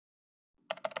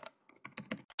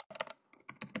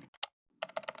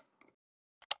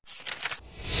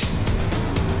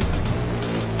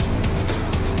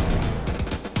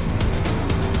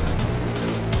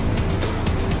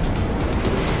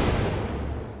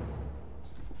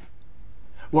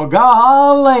Well,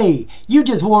 golly, you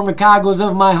just warmed the coggles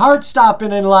of my heart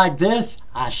stopping in like this.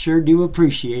 I sure do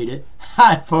appreciate it.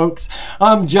 Hi, folks.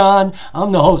 I'm John.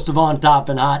 I'm the host of On Top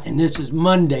and Hot, and this is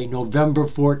Monday, November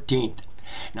 14th.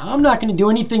 Now, I'm not going to do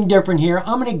anything different here.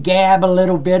 I'm going to gab a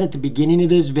little bit at the beginning of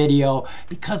this video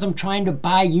because I'm trying to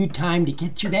buy you time to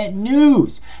get through that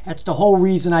news. That's the whole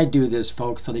reason I do this,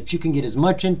 folks, so that you can get as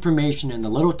much information in the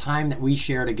little time that we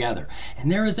share together.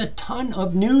 And there is a ton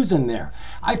of news in there.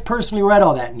 I've personally read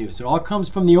all that news. It all comes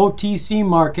from the OTC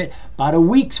market, about a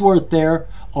week's worth there.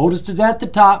 Oldest is at the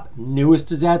top, newest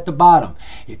is at the bottom.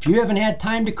 If you haven't had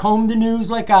time to comb the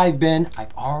news like I've been,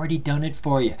 I've already done it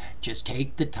for you. Just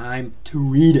take the time to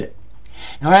read it.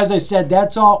 Now, as I said,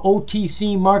 that's all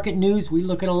OTC market news. We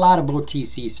look at a lot of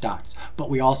OTC stocks, but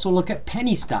we also look at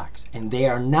penny stocks, and they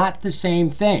are not the same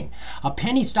thing. A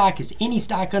penny stock is any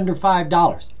stock under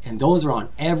 $5, and those are on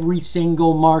every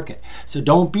single market. So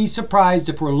don't be surprised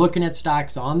if we're looking at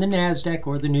stocks on the NASDAQ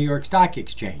or the New York Stock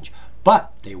Exchange,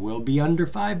 but they will be under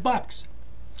 $5.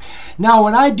 Now,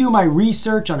 when I do my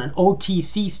research on an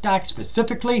OTC stock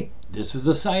specifically, this is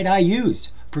the site I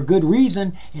use. For good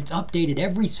reason, it's updated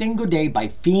every single day by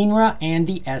FINRA and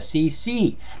the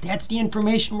SEC. That's the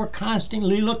information we're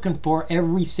constantly looking for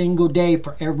every single day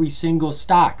for every single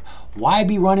stock. Why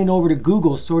be running over to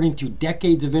Google sorting through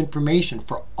decades of information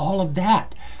for all of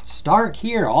that? Start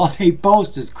here. All they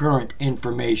post is current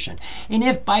information. And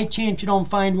if by chance you don't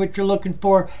find what you're looking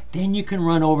for, then you can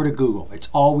run over to Google. It's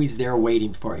always there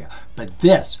waiting for you. But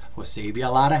this will save you a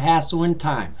lot of hassle and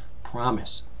time.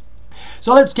 Promise.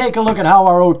 So let's take a look at how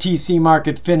our OTC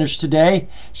market finished today.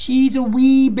 She's a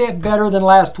wee bit better than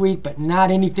last week, but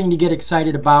not anything to get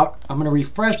excited about. I'm going to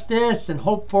refresh this and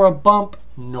hope for a bump.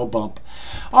 No bump.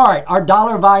 All right, our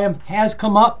dollar volume has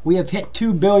come up. We have hit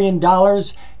 $2 billion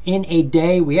in a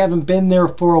day. We haven't been there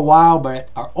for a while, but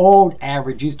our old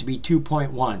average used to be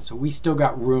 2.1, so we still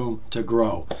got room to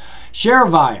grow. Share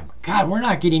volume. God, we're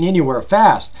not getting anywhere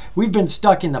fast. We've been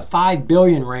stuck in the 5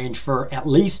 billion range for at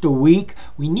least a week.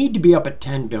 We need to be up at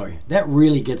 10 billion. That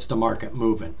really gets the market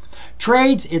moving.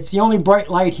 Trades, it's the only bright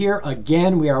light here.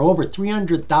 Again, we are over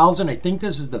 300,000. I think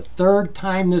this is the third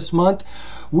time this month.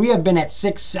 We have been at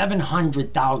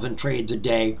 600,000-700,000 trades a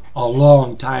day a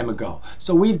long time ago.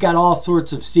 So we've got all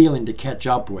sorts of ceiling to catch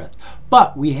up with.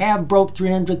 But we have broke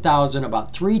 300,000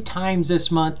 about 3 times this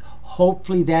month.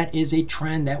 Hopefully that is a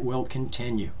trend that will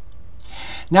continue.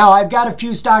 Now, I've got a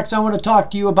few stocks I want to talk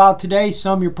to you about today.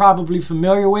 Some you're probably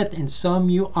familiar with and some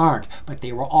you aren't. But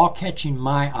they were all catching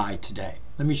my eye today.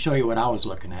 Let me show you what I was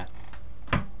looking at.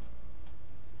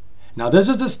 Now, this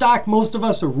is a stock most of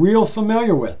us are real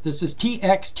familiar with. This is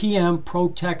TXTM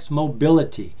Protex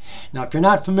Mobility. Now, if you're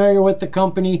not familiar with the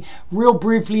company, real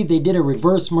briefly, they did a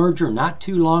reverse merger not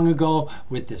too long ago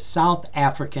with the South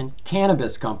African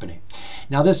cannabis company.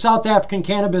 Now, this South African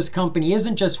cannabis company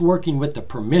isn't just working with the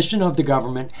permission of the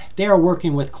government, they are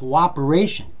working with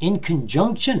cooperation in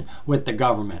conjunction with the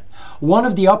government. One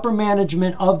of the upper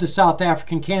management of the South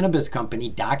African cannabis company,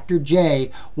 Dr.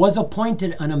 J, was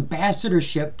appointed an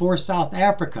ambassadorship for South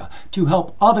Africa to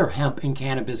help other hemp and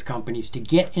cannabis companies to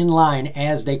get in line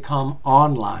as they come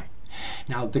online.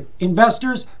 Now, the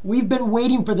investors, we've been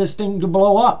waiting for this thing to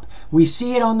blow up. We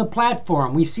see it on the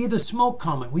platform. We see the smoke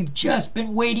coming. We've just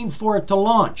been waiting for it to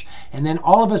launch. And then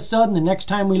all of a sudden, the next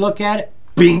time we look at it,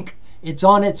 bink, it's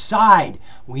on its side.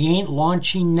 We ain't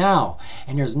launching now.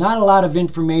 And there's not a lot of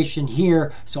information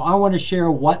here, so I want to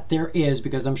share what there is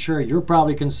because I'm sure you're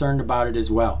probably concerned about it as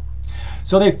well.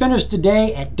 So they finished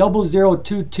today at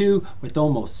 0022 with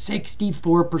almost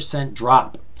 64%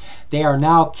 drop. They are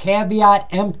now caveat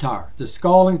emptor, the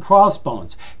skull and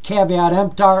crossbones. Caveat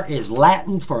emptor is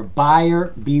Latin for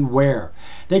buyer beware.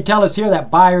 They tell us here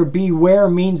that buyer beware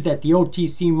means that the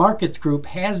OTC Markets Group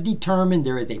has determined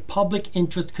there is a public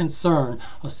interest concern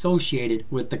associated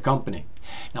with the company.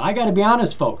 Now, I got to be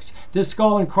honest, folks, this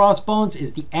skull and crossbones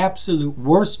is the absolute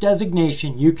worst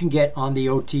designation you can get on the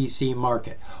OTC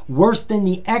market. Worse than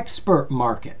the expert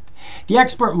market. The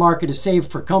expert market is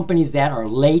saved for companies that are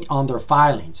late on their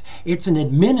filings. It's an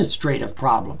administrative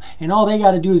problem, and all they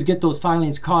got to do is get those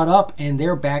filings caught up, and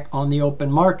they're back on the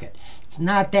open market. It's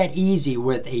not that easy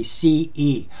with a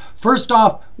CE. First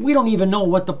off, we don't even know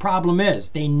what the problem is.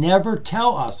 They never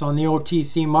tell us on the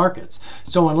OTC markets.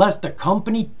 So unless the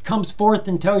company comes forth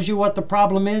and tells you what the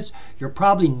problem is, you're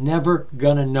probably never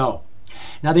gonna know.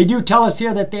 Now, they do tell us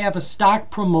here that they have a stock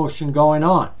promotion going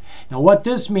on. Now, what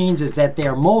this means is that they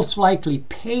are most likely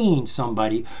paying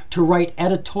somebody to write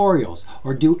editorials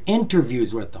or do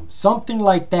interviews with them, something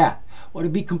like that. Well, to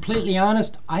be completely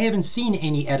honest, I haven't seen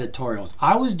any editorials.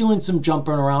 I was doing some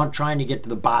jumping around trying to get to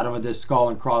the bottom of this skull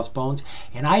and crossbones,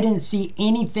 and I didn't see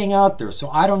anything out there. So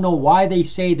I don't know why they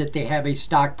say that they have a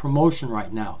stock promotion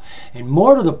right now. And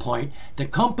more to the point, the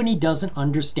company doesn't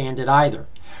understand it either.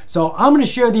 So I'm going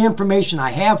to share the information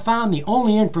I have found, the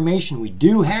only information we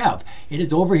do have. It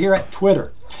is over here at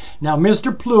Twitter. Now,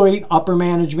 Mr. Pluy, upper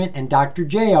management, and Dr.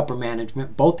 J, upper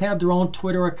management, both have their own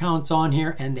Twitter accounts on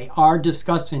here, and they are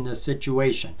discussing this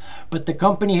situation. But the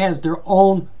company has their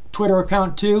own Twitter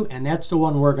account too, and that's the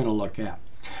one we're going to look at.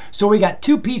 So we got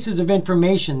two pieces of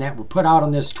information that were put out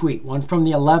on this tweet, one from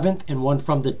the 11th and one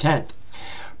from the 10th.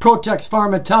 Protex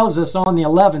Pharma tells us on the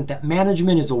 11th that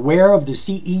management is aware of the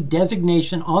CE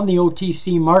designation on the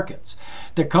OTC markets.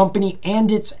 The company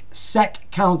and its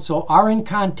SEC counsel are in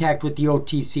contact with the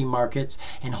OTC markets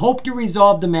and hope to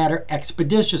resolve the matter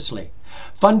expeditiously.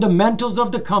 Fundamentals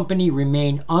of the company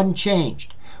remain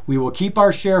unchanged. We will keep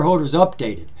our shareholders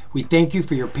updated. We thank you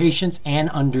for your patience and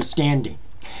understanding.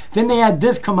 Then they had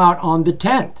this come out on the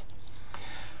 10th.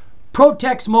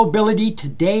 Protex Mobility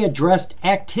today addressed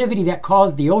activity that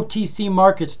caused the OTC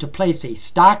markets to place a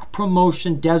stock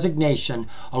promotion designation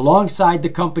alongside the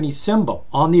company's symbol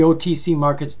on the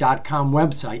OTCmarkets.com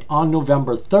website on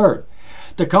November 3rd.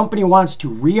 The company wants to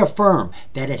reaffirm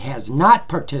that it has not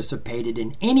participated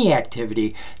in any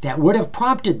activity that would have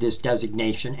prompted this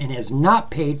designation and has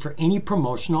not paid for any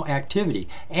promotional activity,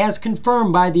 as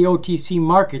confirmed by the OTC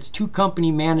markets to company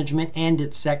management and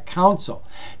its SEC counsel.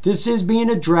 This is being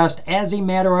addressed as a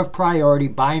matter of priority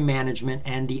by management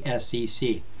and the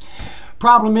SEC.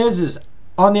 Problem is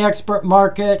on the expert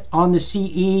market, on the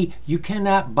CE, you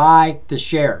cannot buy the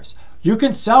shares. You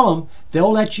can sell them.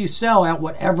 They'll let you sell at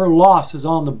whatever loss is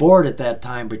on the board at that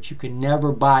time, but you can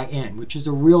never buy in, which is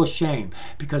a real shame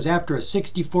because after a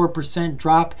 64%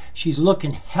 drop, she's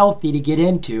looking healthy to get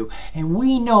into, and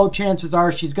we know chances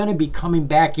are she's going to be coming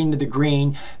back into the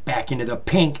green, back into the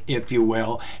pink, if you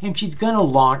will, and she's going to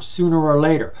launch sooner or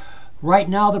later. Right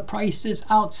now, the price is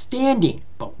outstanding,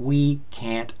 but we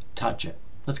can't touch it.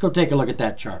 Let's go take a look at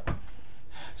that chart.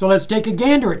 So let's take a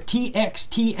gander at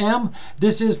TXTM.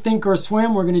 This is Think or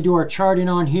Swim. We're going to do our charting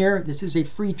on here. This is a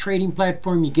free trading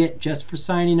platform you get just for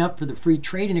signing up for the free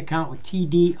trading account with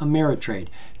TD Ameritrade.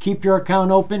 Keep your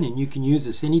account open and you can use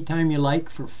this anytime you like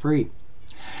for free.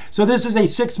 So this is a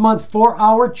 6-month,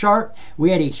 4-hour chart. We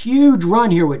had a huge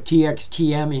run here with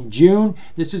TXTM in June.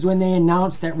 This is when they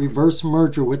announced that reverse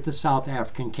merger with the South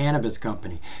African Cannabis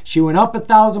Company. She went up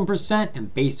 1,000%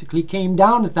 and basically came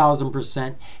down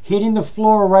 1,000%, hitting the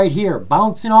floor right here,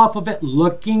 bouncing off of it,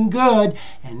 looking good,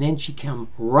 and then she came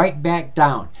right back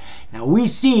down. Now we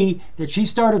see that she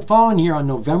started falling here on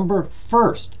November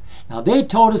 1st. Now they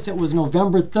told us it was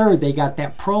November 3rd they got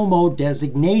that promo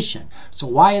designation. So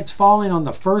why it's falling on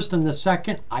the 1st and the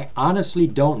 2nd, I honestly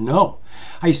don't know.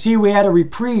 I see we had a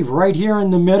reprieve right here in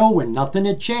the middle when nothing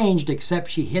had changed except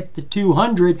she hit the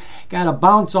 200, got a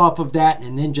bounce off of that,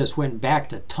 and then just went back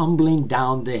to tumbling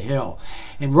down the hill.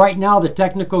 And right now the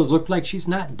technicals look like she's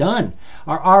not done.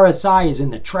 Our RSI is in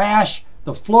the trash.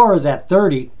 The floor is at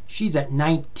 30. She's at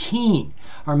 19.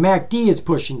 Our MACD is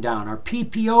pushing down. Our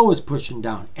PPO is pushing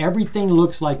down. Everything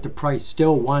looks like the price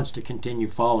still wants to continue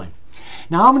falling.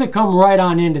 Now I'm going to come right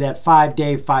on into that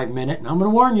 5-day, 5-minute, and I'm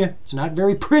going to warn you, it's not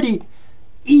very pretty.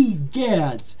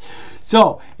 Egads.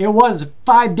 So it was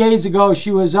 5 days ago.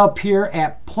 She was up here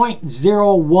at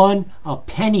 0.01 a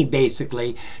penny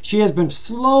basically. She has been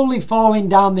slowly falling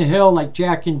down the hill like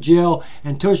Jack and Jill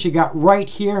until she got right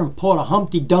here and pulled a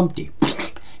Humpty Dumpty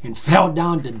and fell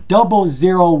down to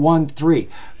 0013.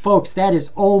 Folks, that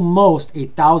is almost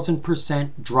 1,000%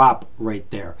 drop right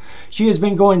there. She has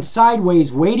been going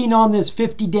sideways, waiting on this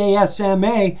 50-day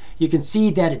SMA. You can see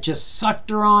that it just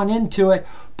sucked her on into it,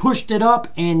 pushed it up,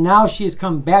 and now she has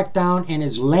come back down and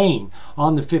is laying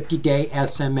on the 50-day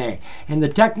SMA. And the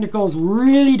technicals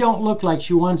really don't look like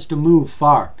she wants to move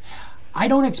far. I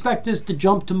don't expect this to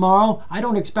jump tomorrow. I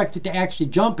don't expect it to actually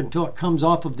jump until it comes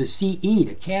off of the CE,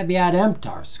 the caveat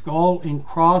emptor, skull and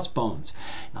crossbones.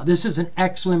 Now this is an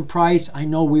excellent price. I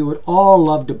know we would all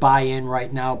love to buy in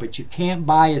right now, but you can't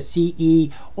buy a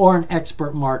CE or an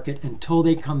expert market until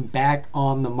they come back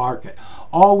on the market.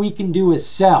 All we can do is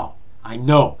sell. I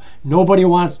know nobody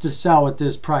wants to sell at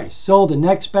this price. So the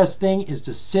next best thing is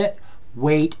to sit,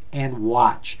 wait, and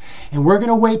watch. And we're going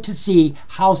to wait to see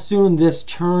how soon this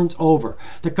turns over.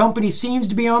 The company seems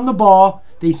to be on the ball.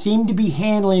 They seem to be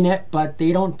handling it, but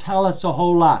they don't tell us a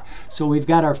whole lot. So we've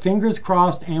got our fingers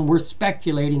crossed and we're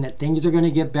speculating that things are going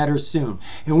to get better soon.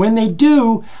 And when they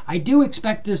do, I do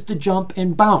expect this to jump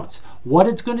and bounce. What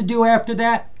it's going to do after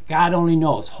that, God only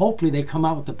knows. Hopefully they come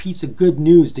out with a piece of good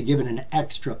news to give it an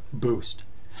extra boost.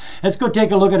 Let's go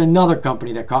take a look at another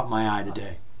company that caught my eye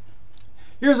today.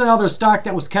 Here's another stock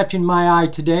that was catching my eye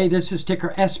today. This is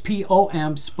ticker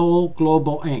SPOM, SPO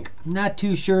Global Inc. I'm not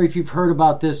too sure if you've heard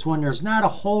about this one. There's not a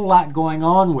whole lot going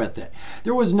on with it.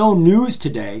 There was no news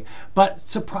today, but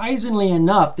surprisingly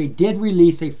enough, they did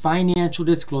release a financial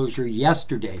disclosure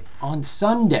yesterday on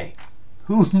Sunday.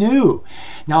 Who knew?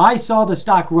 Now, I saw the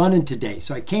stock running today,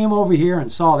 so I came over here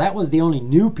and saw that was the only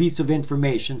new piece of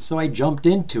information, so I jumped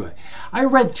into it. I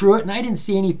read through it, and I didn't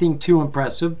see anything too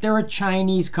impressive. They're a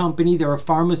Chinese company, they're a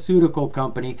pharmaceutical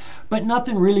company, but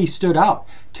nothing really stood out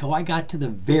till I got to the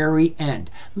very end.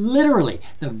 Literally,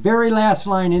 the very last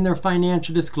line in their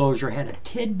financial disclosure had a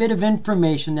tidbit of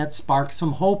information that sparked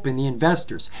some hope in the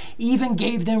investors, even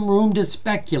gave them room to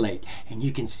speculate, and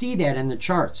you can see that in the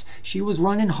charts. She was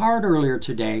running hard earlier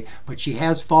today, but she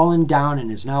has fallen down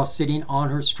and is now sitting on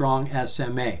her strong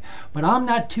SMA. But I'm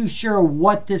not too sure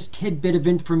what this tidbit of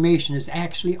information is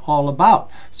actually all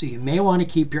about, so you may want to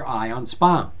keep your eye on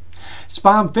SPOM.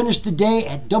 SPOM finished today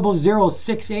at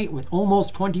 0068 with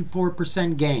almost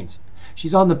 24% gains.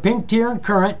 She's on the pink tier and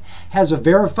current, has a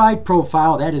verified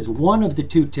profile. That is one of the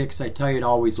two ticks I tell you to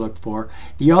always look for.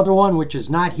 The other one, which is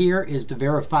not here, is the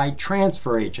verified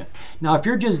transfer agent. Now, if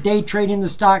you're just day trading the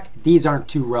stock, these aren't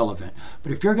too relevant.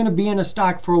 But if you're going to be in a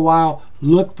stock for a while,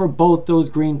 look for both those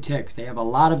green ticks. They have a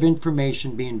lot of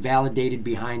information being validated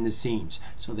behind the scenes,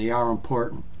 so they are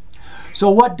important. So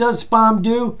what does SPOM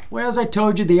do? Well, as I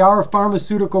told you, they are a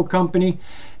pharmaceutical company.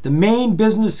 The main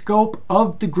business scope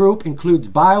of the group includes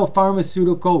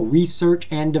biopharmaceutical research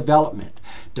and development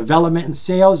and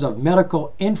sales of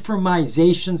medical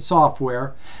information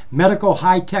software, medical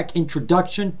high-tech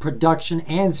introduction, production,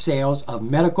 and sales of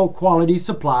medical quality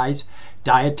supplies,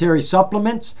 dietary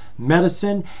supplements,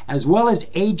 medicine, as well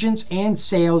as agents and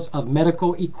sales of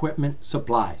medical equipment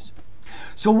supplies.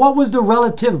 So what was the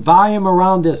relative volume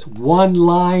around this one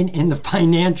line in the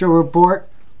financial report?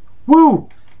 Woo!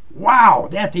 Wow,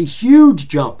 that's a huge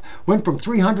jump. Went from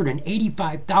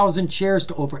 385,000 shares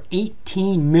to over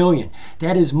 18 million.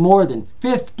 That is more than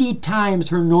 50 times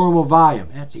her normal volume.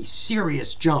 That's a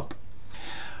serious jump.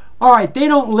 All right, they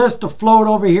don't list a float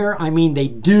over here. I mean, they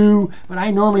do, but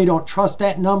I normally don't trust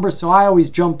that number, so I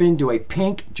always jump into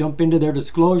their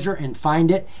disclosure and find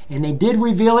it. And they did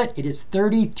reveal it. It is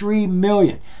 33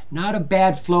 million. Not a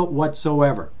bad float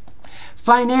whatsoever.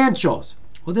 Financials.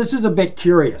 Well, this is a bit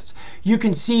curious. You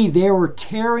can see they were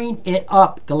tearing it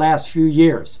up the last few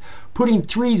years, putting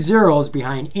 3 zeros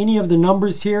behind any of the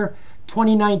numbers here.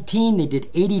 2019, they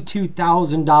did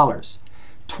 $82,000.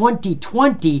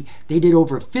 2020, they did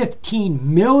over $15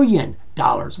 million.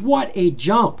 What a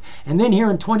jump. And then here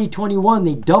in 2021,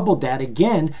 they doubled that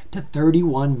again to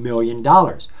 $31 million.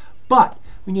 But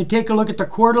when you take a look at the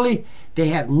quarterly, they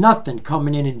have nothing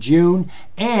coming in June.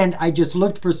 And I just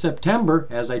looked for September.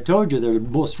 As I told you, their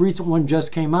most recent one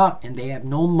just came out, and they have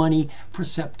no money for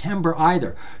September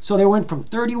either. So they went from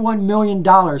 $31 million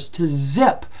to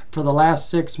zip for the last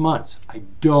 6 months. I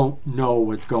don't know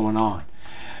what's going on.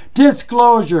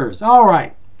 Disclosures. All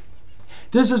right.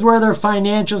 This is where their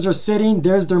financials are sitting.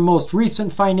 There's their most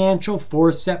recent financial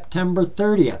for September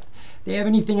 30th. They have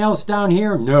anything else down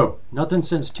here? No, nothing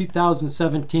since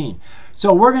 2017.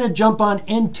 So we're going to jump on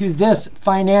into this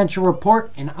financial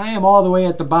report, and I am all the way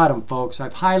at the bottom, folks.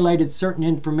 I've highlighted certain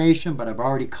information, but I've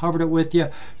already covered it with you.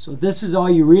 So this is all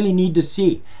you really need to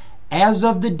see. As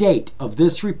of the date of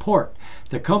this report,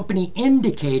 the company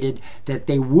indicated that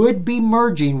they would be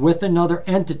merging with another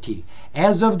entity.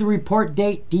 As of the report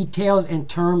date, details and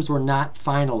terms were not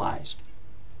finalized.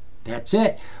 That's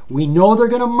it. We know they're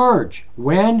going to merge.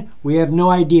 When? We have no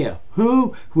idea.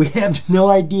 Who? We have no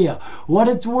idea. What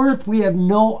it's worth? We have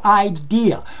no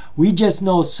idea. We just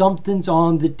know something's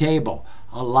on the table.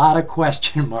 A lot of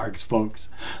question marks,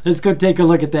 folks. Let's go take a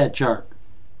look at that chart.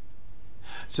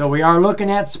 So we are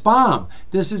looking at SPOM.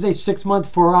 This is a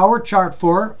 6-month, 4-hour chart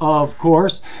for her, of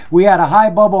course. We had a high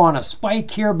bubble on a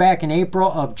spike here back in April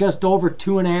of just over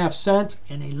 2.5 cents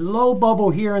and a low bubble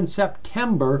here in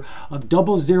September of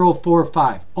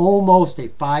 0045, almost a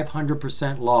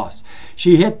 500% loss.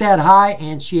 She hit that high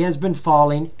and she has been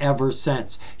falling ever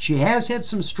since. She has had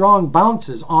some strong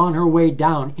bounces on her way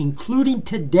down, including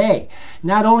today.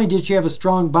 Not only did she have a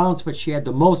strong bounce, but she had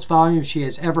the most volume she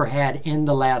has ever had in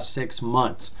the last 6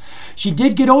 months. She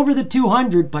did get over the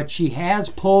 200, but she has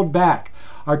pulled back.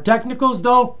 Our technicals,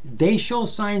 though, they show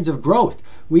signs of growth.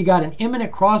 We got an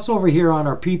imminent crossover here on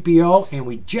our PPO, and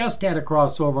we just had a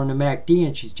crossover on the MACD,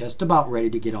 and she's just about ready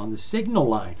to get on the signal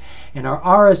line. And our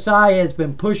RSI has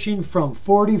been pushing from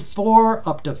 44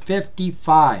 up to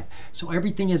 55. So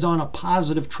everything is on a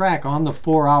positive track on the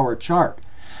 4-hour chart.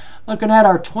 Looking at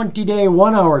our 20-day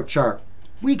 1-hour chart,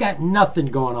 we got nothing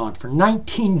going on for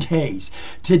 19 days.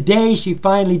 Today, she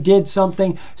finally did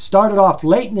something. Started off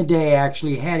late in the day,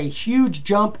 actually. Had a huge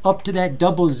jump up to that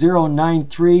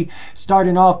 0093,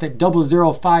 starting off at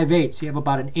 0058. So you have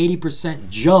about an 80%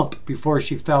 jump before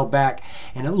she fell back.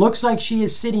 And it looks like she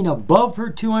is sitting above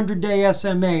her 200-day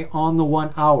SMA on the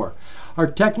 1 hour. Our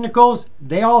technicals,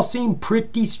 they all seem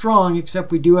pretty strong,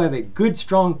 except we do have a good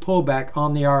strong pullback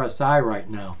on the RSI right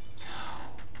now.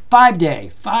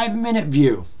 5-day, 5-minute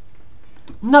view.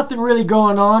 Nothing really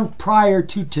going on prior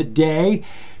to today.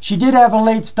 She did have a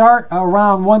late start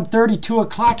around 1:30, 2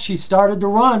 o'clock. She started to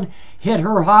run, hit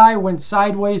her high, went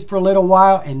sideways for a little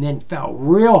while, and then fell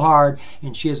real hard.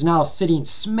 And she is now sitting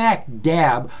smack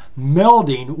dab,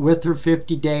 melding with her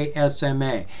 50-day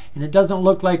SMA. And it doesn't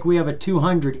look like we have a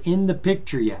 200 in the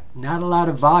picture yet. Not a lot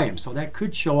of volume, so that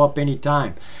could show up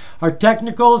anytime. Our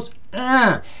technicals,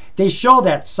 they show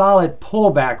that solid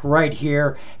pullback right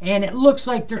here, and it looks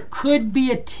like there could be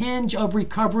a tinge of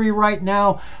recovery right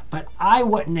now, but I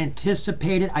wouldn't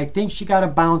anticipate it. I think she got a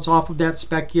bounce off of that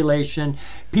speculation.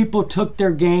 People took their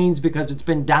gains because it's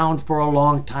been down for a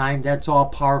long time. That's all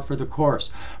par for the course.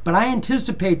 But I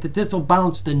anticipate that this will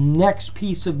bounce the next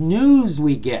piece of news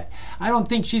we get. I don't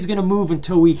think she's going to move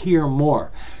until we hear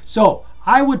more. So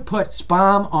I would put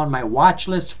SPOM on my watch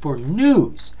list for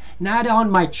news. Not on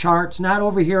my charts, not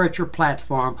over here at your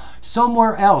platform,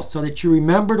 somewhere else, so that you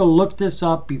remember to look this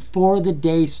up before the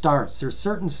day starts. There's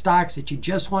certain stocks that you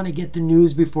just want to get the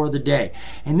news before the day.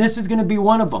 And this is going to be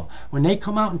one of them. When they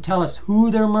come out and tell us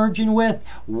who they're merging with,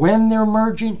 when they're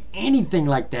merging, anything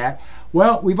like that,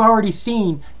 well, we've already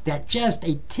seen that just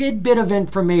a tidbit of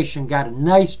information got a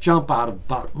nice jump out of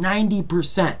about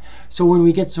 90%. So when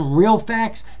we get some real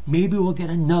facts, maybe we'll get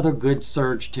another good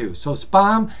surge too. So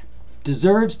SPOM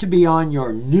deserves to be on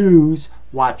your news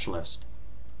watch list.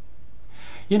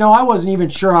 You know, I wasn't even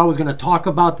sure I was going to talk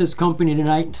about this company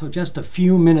tonight until just a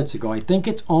few minutes ago. I think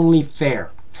it's only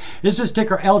fair. This is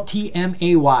ticker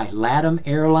LTMAY, LATAM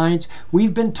Airlines.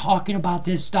 We've been talking about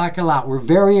this stock a lot. We're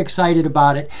very excited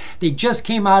about it. They just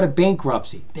came out of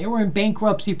bankruptcy. They were in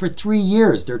bankruptcy for 3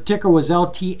 years. Their ticker was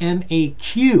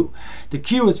LTMAQ. The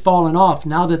Q has fallen off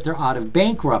now that they're out of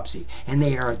bankruptcy, and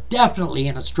they are definitely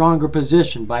in a stronger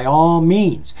position by all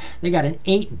means. They got an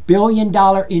 $8 billion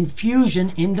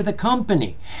infusion into the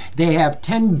company. They have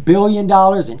 $10 billion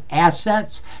in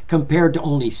assets compared to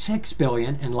only $6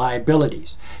 billion in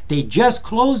liabilities. They just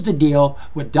closed a deal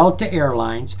with Delta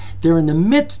Airlines. They're in the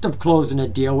midst of closing a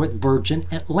deal with Virgin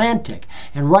Atlantic.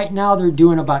 And right now they're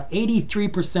doing about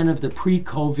 83% of the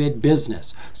pre-COVID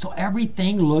business. So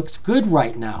everything looks good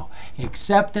right now,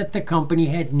 except that the company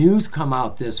had news come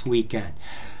out this weekend.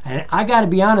 And I got to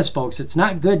be honest, folks, it's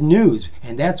not good news,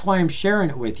 and that's why I'm sharing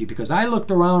it with you, because I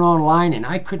looked around online and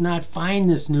I could not find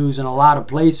this news in a lot of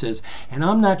places, and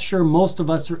I'm not sure most of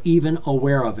us are even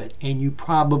aware of it, and you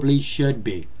probably should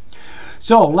be.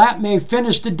 So LTMAY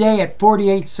finished today at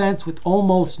 48 cents with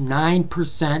almost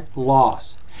 9%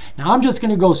 loss. Now I'm just going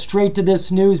to go straight to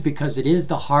this news because it is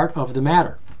the heart of the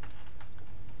matter.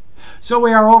 So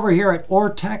we are over here at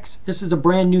Ortex. This is a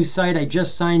brand new site I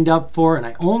just signed up for, and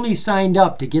I only signed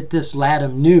up to get this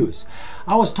LATAM news.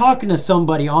 I was talking to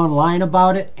somebody online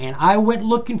about it, and I went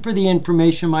looking for the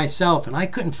information myself, and I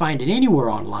couldn't find it anywhere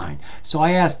online. So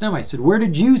I asked them, I said, where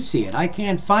did you see it? I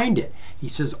can't find it. He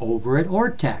says, over at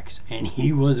Ortex. And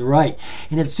he was right.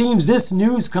 And it seems this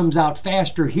news comes out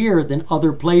faster here than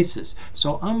other places.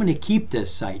 So I'm going to keep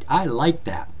this site. I like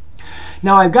that.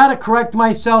 Now I've got to correct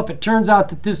myself. It turns out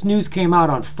that this news came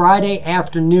out on Friday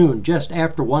afternoon, just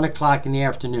after 1 o'clock in the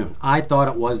afternoon. I thought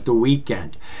it was the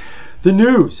weekend. The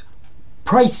news: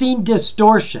 pricing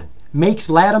distortion makes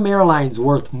LATAM Airlines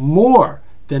worth more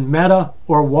than Meta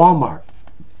or Walmart.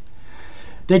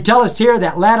 They tell us here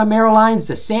that LATAM Airlines,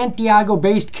 the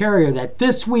Santiago-based carrier that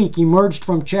this week emerged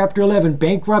from Chapter 11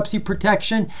 bankruptcy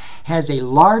protection, has a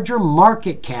larger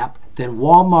market cap than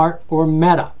Walmart or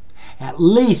Meta. At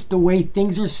least the way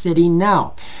things are sitting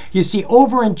now. You see,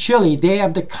 over in Chile, they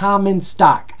have the common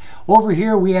stock. Over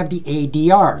here, we have the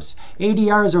ADRs.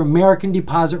 ADRs are American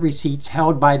deposit receipts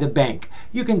held by the bank.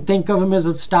 You can think of them as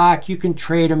a stock, you can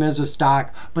trade them as a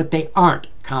stock, but they aren't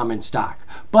common stock.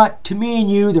 But to me and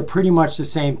you, they're pretty much the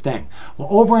same thing. Well,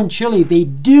 over in Chile, they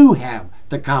do have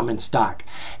the common stock.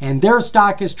 And their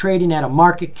stock is trading at a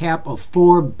market cap of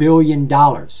 $4 billion.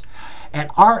 At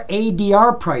our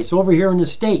ADR price over here in the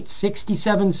States,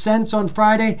 67 cents on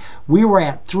Friday, we were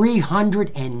at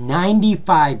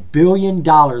 $395 billion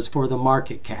for the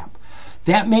market cap.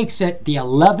 That makes it the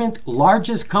 11th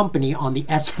largest company on the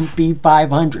S&P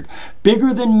 500.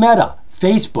 Bigger than Meta,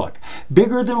 Facebook,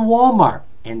 bigger than Walmart.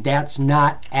 And that's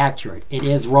not accurate. It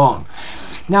is wrong.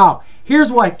 Now,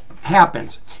 here's what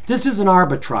happens. This is an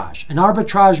arbitrage. An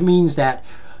arbitrage means that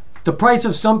the price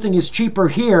of something is cheaper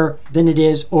here than it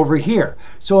is over here.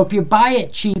 So if you buy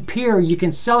it cheap here, you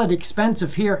can sell it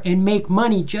expensive here and make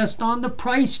money just on the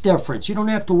price difference. You don't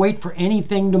have to wait for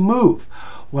anything to move.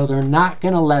 Well, they're not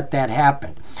going to let that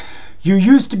happen. You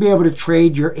used to be able to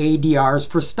trade your ADRs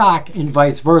for stock and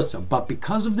vice versa, but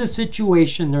because of this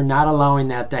situation, they're not allowing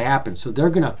that to happen. So they're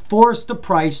going to force the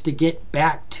price to get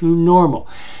back to normal.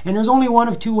 And there's only one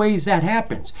of two ways that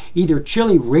happens. Either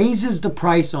Chile raises the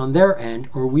price on their end,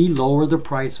 or we lower the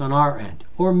price on our end,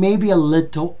 or maybe a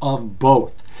little of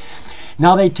both.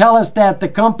 Now they tell us that the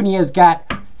company has got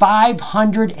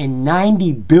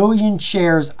 590 billion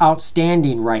shares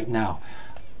outstanding right now.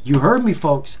 You heard me,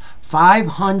 folks.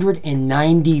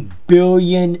 590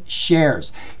 billion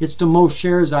shares. It's the most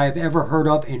shares I've ever heard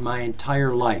of in my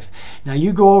entire life. Now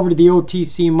you go over to the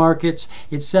OTC markets,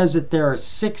 it says that there are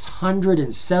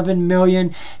 607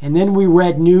 million, and then we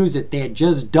read news that they had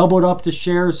just doubled up the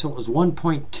shares, so it was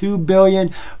 1.2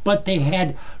 billion, but they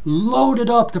had loaded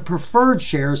up the preferred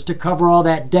shares to cover all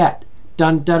that debt.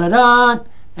 Dun dun dun dun!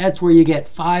 That's where you get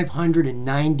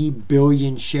 590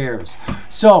 billion shares.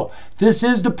 So this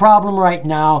is the problem right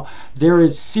now. There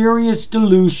is serious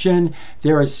dilution.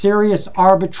 There is serious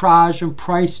arbitrage and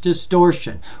price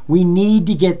distortion. We need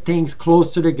to get things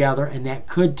closer together, and that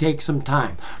could take some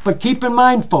time. But keep in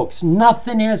mind, folks,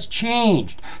 nothing has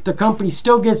changed. The company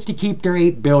still gets to keep their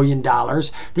 $8 billion.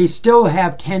 They still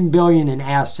have $10 billion in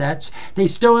assets. They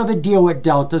still have a deal with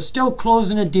Delta, still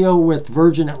closing a deal with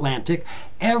Virgin Atlantic.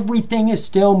 Everything is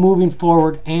still moving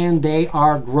forward, and they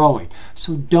are growing.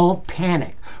 So don't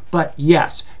panic. But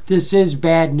yes, this is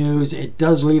bad news. It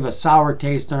does leave a sour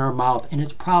taste in our mouth, and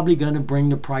it's probably going to bring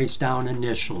the price down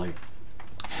initially.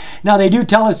 Now, they do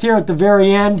tell us here at the very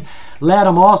end,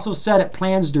 LATAM also said it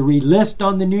plans to relist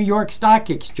on the New York Stock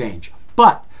Exchange.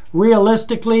 But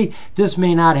realistically, this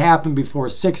may not happen before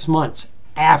 6 months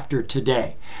after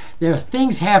today.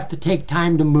 Things have to take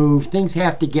time to move. Things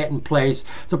have to get in place.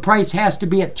 The price has to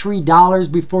be at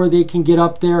 $3 before they can get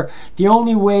up there. The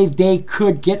only way they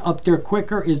could get up there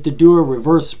quicker is to do a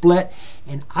reverse split.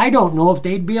 And I don't know if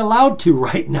they'd be allowed to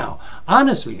right now.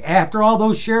 Honestly, after all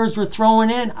those shares were thrown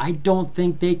in, I don't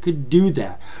think they could do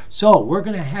that. So we're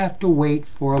going to have to wait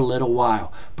for a little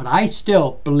while. But I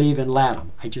still believe in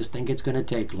LATAM. I just think it's going to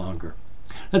take longer.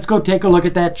 Let's go take a look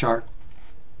at that chart.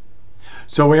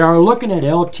 So we are looking at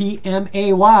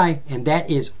LTMAY, and that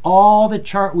is all the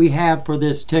chart we have for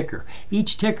this ticker.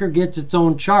 Each ticker gets its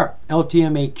own chart.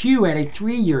 LTMAQ had a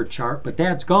 3-year chart, but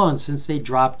that's gone since they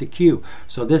dropped the Q.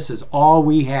 So this is all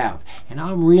we have. And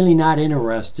I'm really not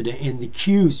interested in the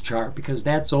Q's chart because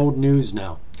that's old news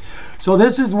now. So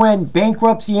this is when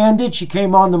bankruptcy ended. She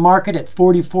came on the market at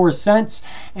 44 cents,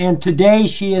 and today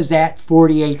she is at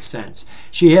 48 cents.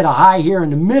 She hit a high here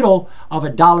in the middle of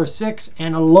 $1.06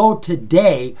 and a low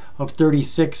today of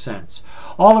 36 cents.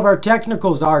 All of our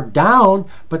technicals are down,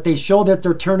 but they show that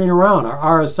they're turning around.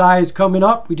 Our RSI is coming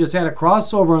up. We just had a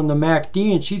crossover on the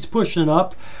MACD, and she's pushing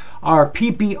up. Our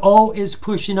PPO is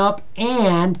pushing up,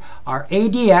 and our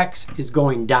ADX is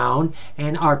going down,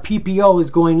 and our PPO is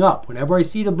going up. Whenever I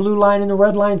see the blue line and the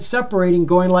red line separating,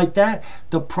 going like that,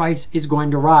 the price is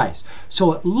going to rise.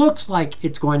 So it looks like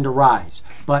it's going to rise,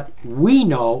 but we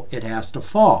know it has to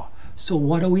fall. So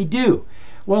what do?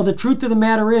 Well, the truth of the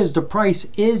matter is the price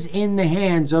is in the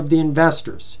hands of the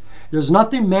investors. There's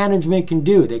nothing management can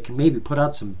do. They can maybe put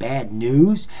out some bad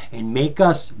news and make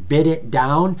us bid it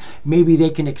down. Maybe they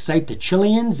can excite the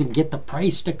Chileans and get the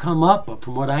price to come up. But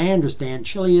from what I understand,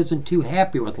 Chile isn't too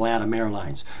happy with LATAM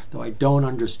Airlines, though I don't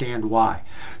understand why.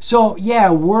 So yeah,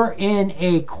 we're in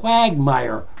a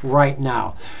quagmire right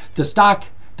now.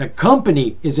 The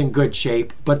company is in good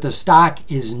shape, but the stock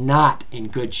is not in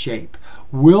good shape.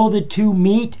 Will the two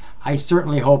meet? I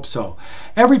certainly hope so.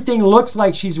 Everything looks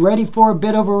like she's ready for a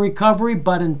bit of a recovery,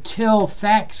 but until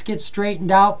facts get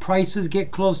straightened out, prices get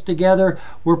close together,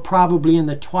 we're probably in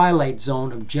the twilight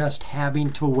zone of just having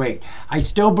to wait. I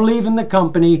still believe in the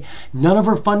company. None of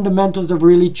her fundamentals have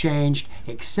really changed,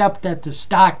 except that the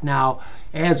stock now,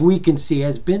 as we can see,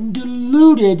 has been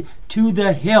diluted to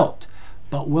the hilt.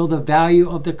 But will the value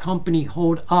of the company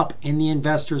hold up in the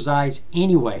investor's eyes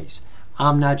anyways?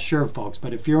 I'm not sure, folks.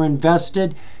 But if you're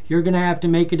invested, you're going to have to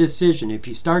make a decision. If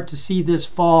you start to see this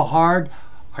fall hard,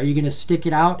 are you going to stick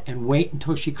it out and wait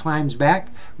until she climbs back?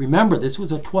 Remember, this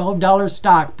was a $12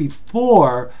 stock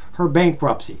before her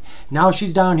bankruptcy. Now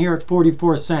she's down here at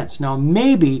 44 cents. Now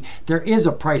maybe there is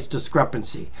a price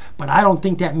discrepancy, but I don't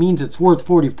think that means it's worth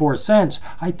 44 cents.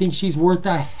 I think she's worth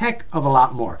a heck of a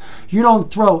lot more. You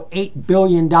don't throw $8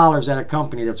 billion at a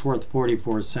company that's worth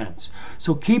 44 cents.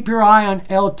 So keep your eye on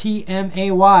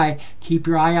LTMAY. Keep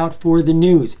your eye out for the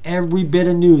news. Every bit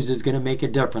of news is going to make a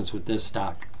difference with this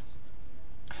stock.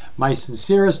 My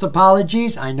sincerest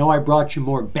apologies. I know I brought you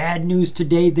more bad news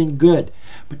today than good.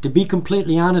 But to be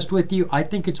completely honest with you, I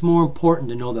think it's more important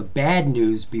to know the bad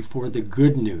news before the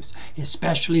good news.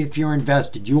 Especially if you're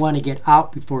invested. You want to get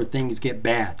out before things get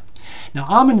bad. Now,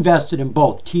 I'm invested in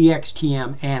both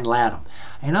TXTM and LTMAY.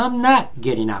 And I'm not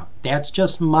getting out. That's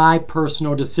just my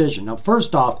personal decision. Now,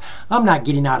 first off, I'm not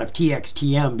getting out of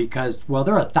TXTM because, well,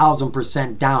 they're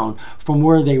 1,000% down from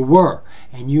where they were.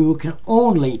 And you can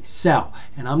only sell.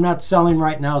 And I'm not selling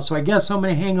right now, so I guess I'm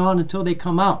going to hang on until they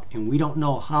come out. And we don't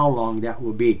know how long that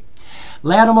will be.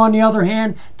 LTMAY, on the other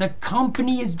hand, the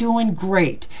company is doing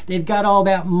great. They've got all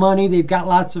that money. They've got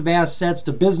lots of assets.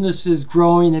 The business is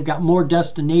growing. They've got more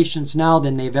destinations now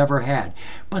than they've ever had.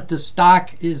 But the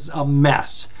stock is a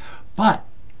mess. But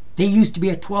they used to be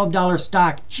a $12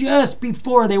 stock just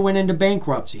before they went into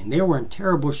bankruptcy, and they were in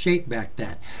terrible shape back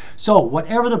then. So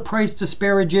whatever the price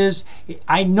disparage is,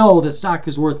 I know the stock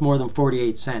is worth more than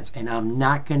 48 cents, and I'm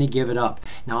not going to give it up.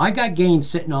 Now, I got gains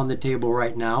sitting on the table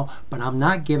right now, but I'm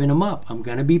not giving them up. I'm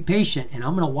going to be patient, and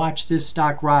I'm going to watch this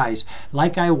stock rise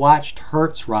like I watched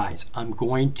Hertz rise. I'm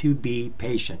going to be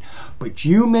patient. But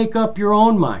you make up your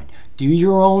own mind. Do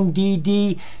your own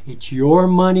DD. It's your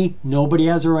money. Nobody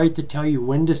has a right to tell you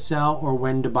when to sell or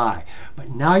when to buy.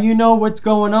 But now you know what's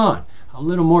going on. A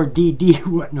little more DD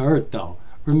wouldn't hurt, though.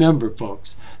 Remember,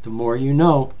 folks, the more you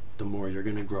know, the more you're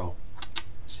going to grow.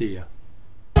 See ya.